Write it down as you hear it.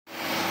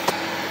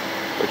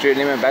What's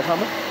your name and badge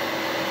number?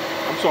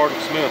 I'm Sergeant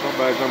Smith. My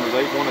badge number is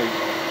 818.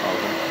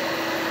 Okay.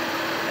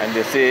 And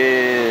this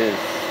is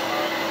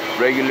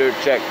regular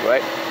check,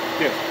 right?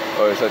 Yes.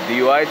 Or it's a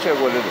DUI check?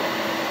 What is it?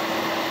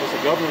 It's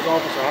the Governor's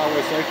Office of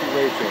Highway Safety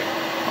road check.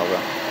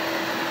 Okay.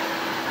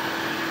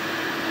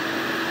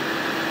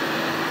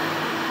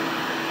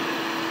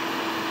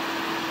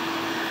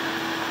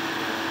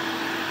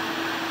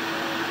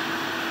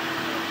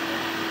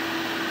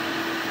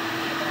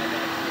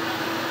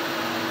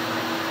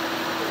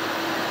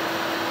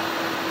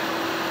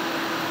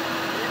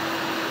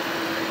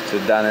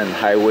 Sit down in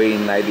Highway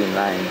 99,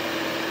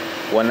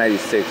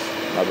 196.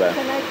 My bad.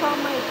 Can I call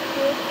my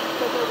kids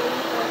for the waiting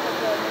for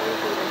the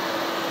movie?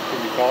 Can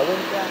you call them?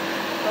 Yeah.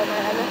 But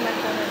I left my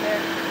phone in there.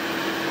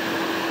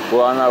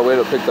 We're on our way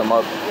to pick them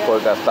up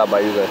before it got stopped by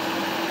you guys.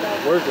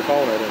 Where's the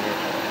phone at in here?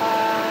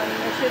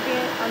 It should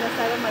be on the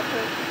side of my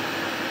purse.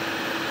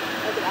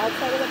 Like the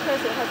outside of the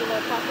purse, it has a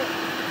little pocket.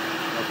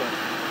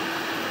 Okay.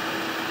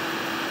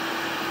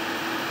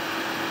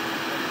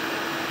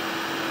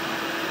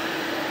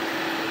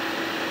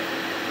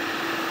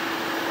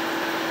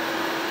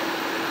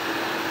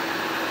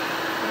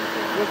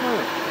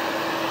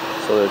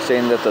 So they're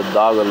saying that the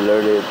dog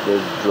alerted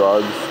there's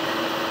drugs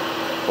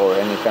or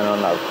any kind of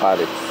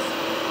narcotics.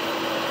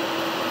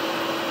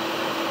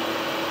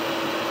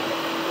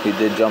 He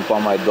did jump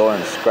on my door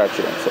and scratch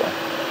it, so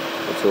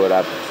we'll see what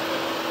happens.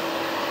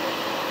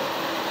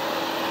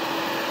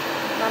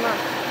 Mama,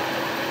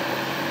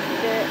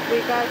 we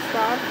got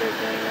stopped. They're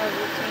doing a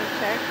routine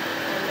check,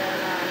 and then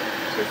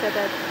they said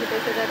that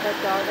the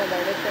dog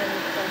alerted them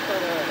some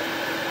sort of,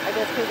 I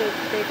guess because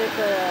they did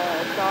the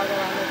dog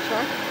around the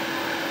truck.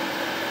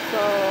 So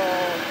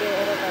they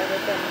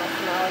alerted them a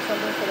smell or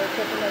something, so they're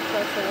taking their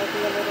truck, so we'll be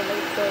a little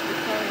late, so we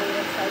can't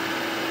wait inside.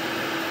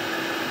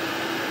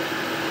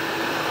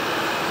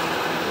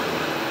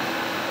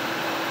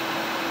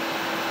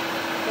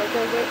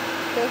 So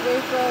just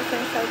wait for us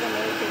inside the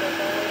main to don't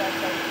wait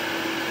outside.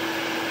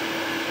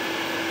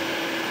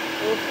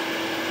 Oops.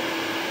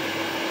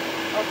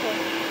 Okay.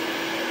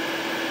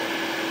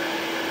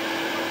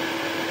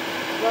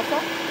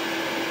 Russell?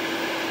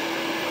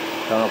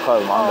 Don't call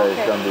him on there,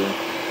 it's gonna be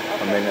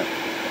a minute.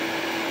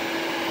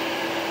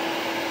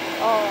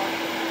 Oh.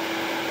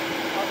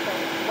 Okay.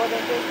 Well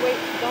then just wait.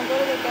 Don't go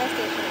to the gas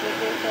station. Just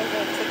wait for the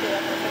ticket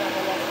up until on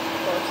the left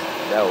course.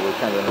 Yeah, we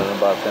can't do nothing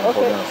about them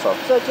holding us up.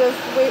 So just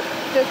wait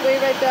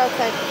right there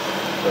outside.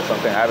 If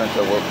something happens,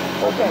 so we'll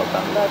hold them up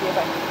down. Love you,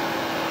 bye.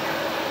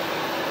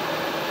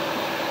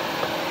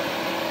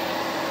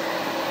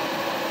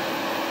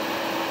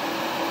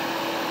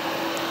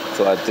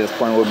 So at this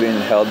point, we're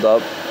being held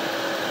up.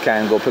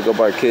 Can't go pick up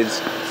our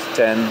kids. It's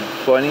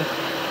 10:20.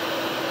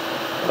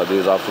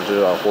 These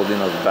officers are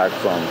holding us back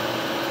from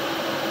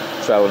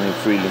traveling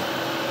freely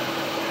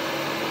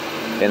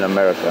in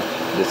America.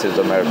 This is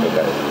America,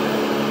 guys.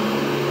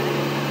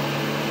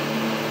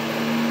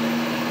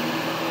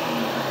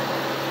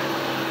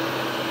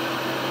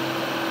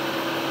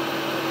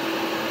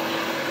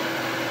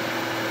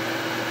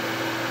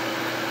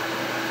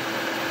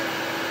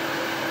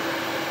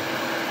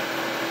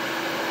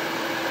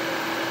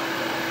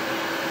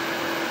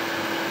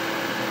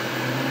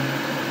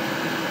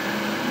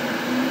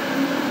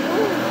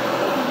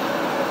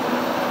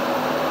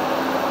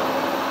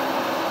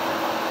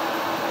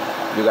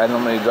 You guys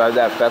normally drive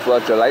that fast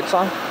without your lights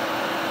on?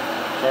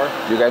 Sorry?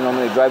 You guys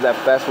normally drive that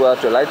fast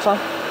without your lights on?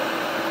 Lights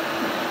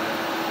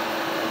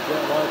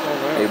on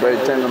now. You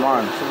better turn them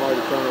on. Somebody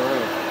to turn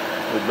around.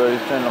 You better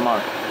turn them on.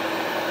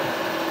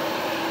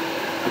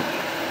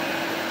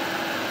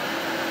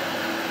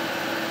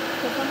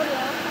 Can somebody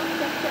else help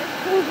him check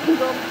so we can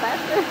go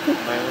faster?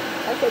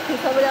 I said, can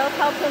somebody else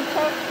help him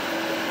check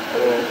so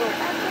we can go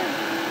faster?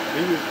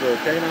 He was the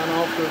K-9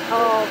 officer.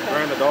 Oh, okay.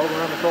 Ran the dog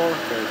around the car.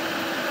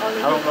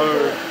 I don't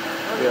know.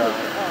 Yeah,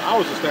 I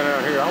was just standing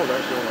out here. I was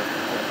actually on a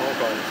phone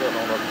call myself. I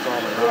don't know if you saw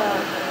me or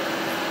not.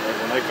 And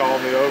when they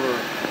called me over,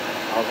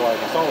 I was like,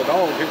 I saw the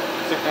dog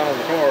sitting down in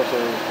the car, so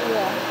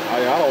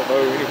I don't know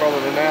any further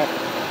than that.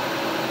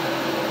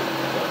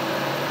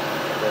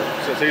 But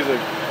since he's the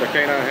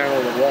K-9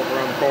 handler that walked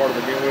around the car to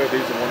begin with,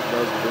 he's the one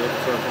that does the vehicle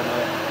search on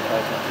that.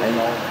 And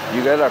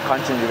you guys are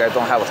conscious you guys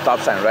don't have a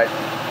stop sign, right?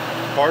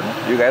 Pardon?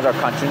 You guys are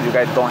conscious you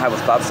guys don't have a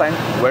stop sign?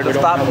 Where to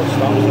stop? Don't have a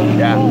stop sign?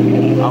 Yeah.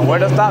 On where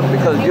to stop?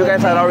 Because you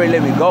guys had already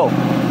let me go.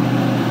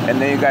 And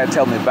then you guys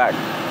tell me back.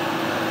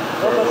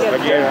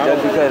 Again,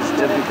 just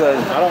because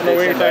I don't know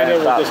anything that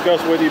was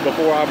discussed with you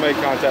before I made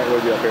contact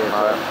with you up here.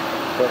 All right.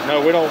 But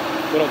no, we don't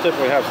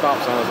typically have stop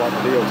signs like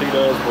the DOT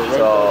does.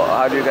 So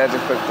how do you guys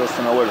expect us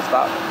to know where to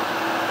stop?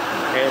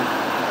 And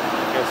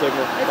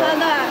signal. It's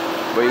on the...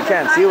 But you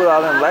can't see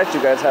without them lights.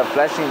 You guys have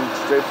flashing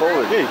straight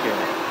forward. Yeah, you can.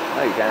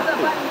 No, you can't. No,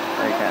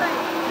 you can't.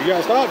 You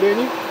got stopped,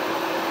 didn't you?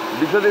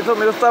 Because they told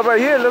me to stop right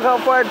here. Look how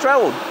far I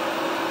traveled.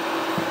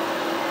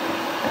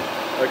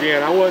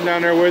 Again, I wasn't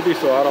down there with you,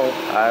 so I don't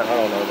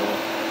know, man.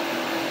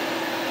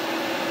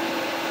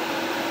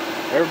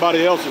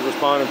 Everybody else is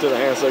responding to the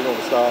hand signal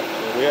to stop.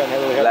 So we hadn't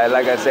really had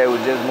like I said, we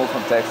just moved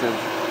from Texas.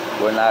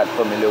 We're not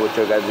familiar with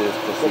your guys'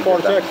 procedure.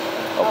 What part of Texas?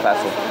 El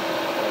Paso.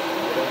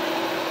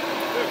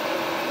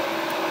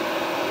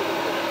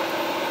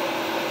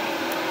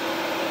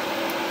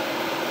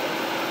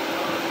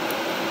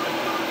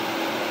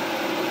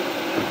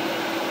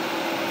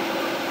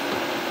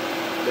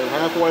 Been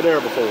halfway there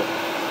before.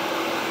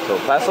 So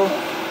El Paso?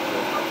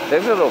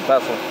 Texas or El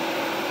Paso?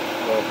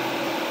 Well,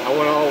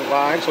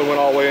 I actually went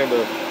all the way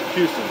into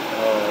Houston.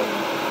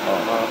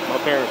 My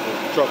parents were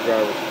truck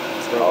drivers.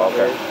 Drove out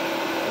there.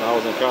 When I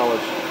was in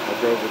college, I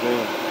drove with them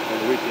on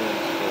the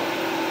weekends. So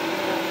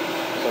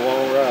it's a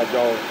long ride,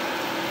 y'all.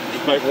 Did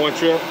you make one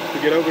trip to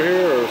get over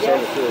here, or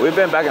several trips? We've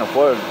been back and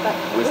forth.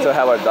 We still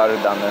have our daughter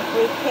down there.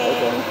 We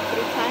came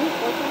 3 times,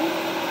 4 times.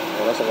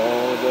 Well, that's a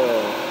long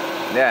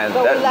drive. Yeah, and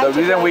the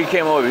reason we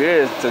came over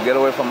here is to get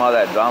away from all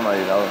that drama,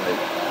 you know.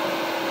 Like,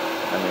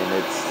 I mean,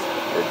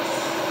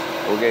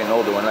 we're getting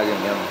older. We're not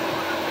getting young,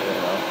 you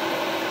know.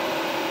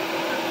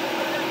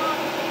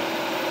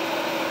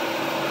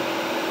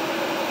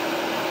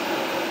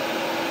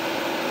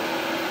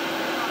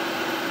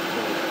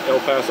 El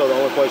Paso, the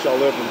only place y'all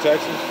lived in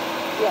Texas?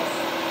 Yes.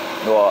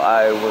 Well,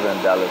 I was in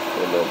Dallas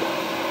for a little bit.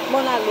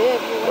 Well, not live.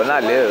 You Well,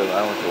 not live.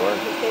 I went to work.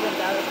 You stayed in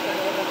Dallas for a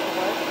little bit to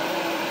work.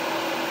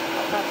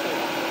 El Paso.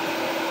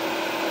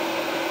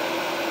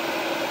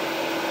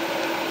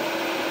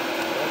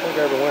 I think I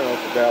ever went up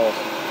to Dallas.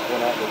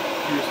 Went out to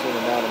Houston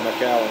and down to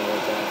McAllen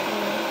one time.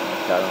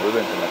 McAllen. We've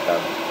been to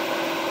McAllen.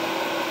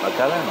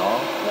 McAllen?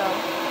 No. No.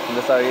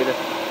 ¿Dónde está ahí?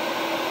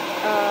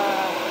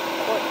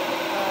 Fort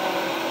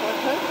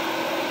Hood?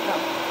 No.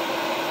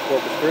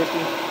 Corpus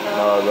Christi?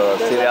 No, the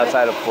city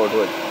outside of Fort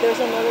Hood. There's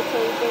a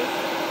military base.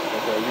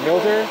 Okay. You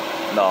military?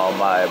 No,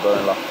 my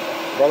brother-in-law.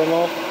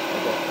 Brother-in-law?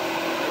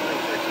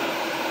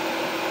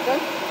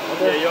 Good?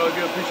 Yeah, y'all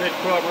good. Appreciate the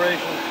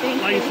cooperation.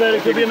 Thank Like you. you said,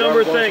 it could be a number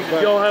of things.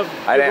 If y'all have,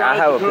 I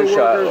have a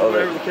picture of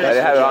it. I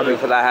didn't have it on me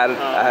because I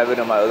have it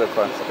in my other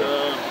car.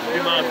 Be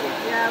mindful.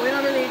 Yeah, we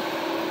don't really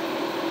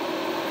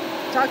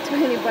talk to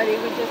anybody.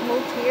 We just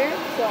moved here,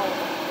 so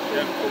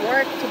to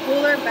work, to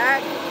pull her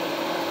back.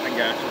 I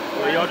got you.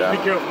 Well, y'all just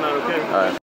be careful now, okay? All right.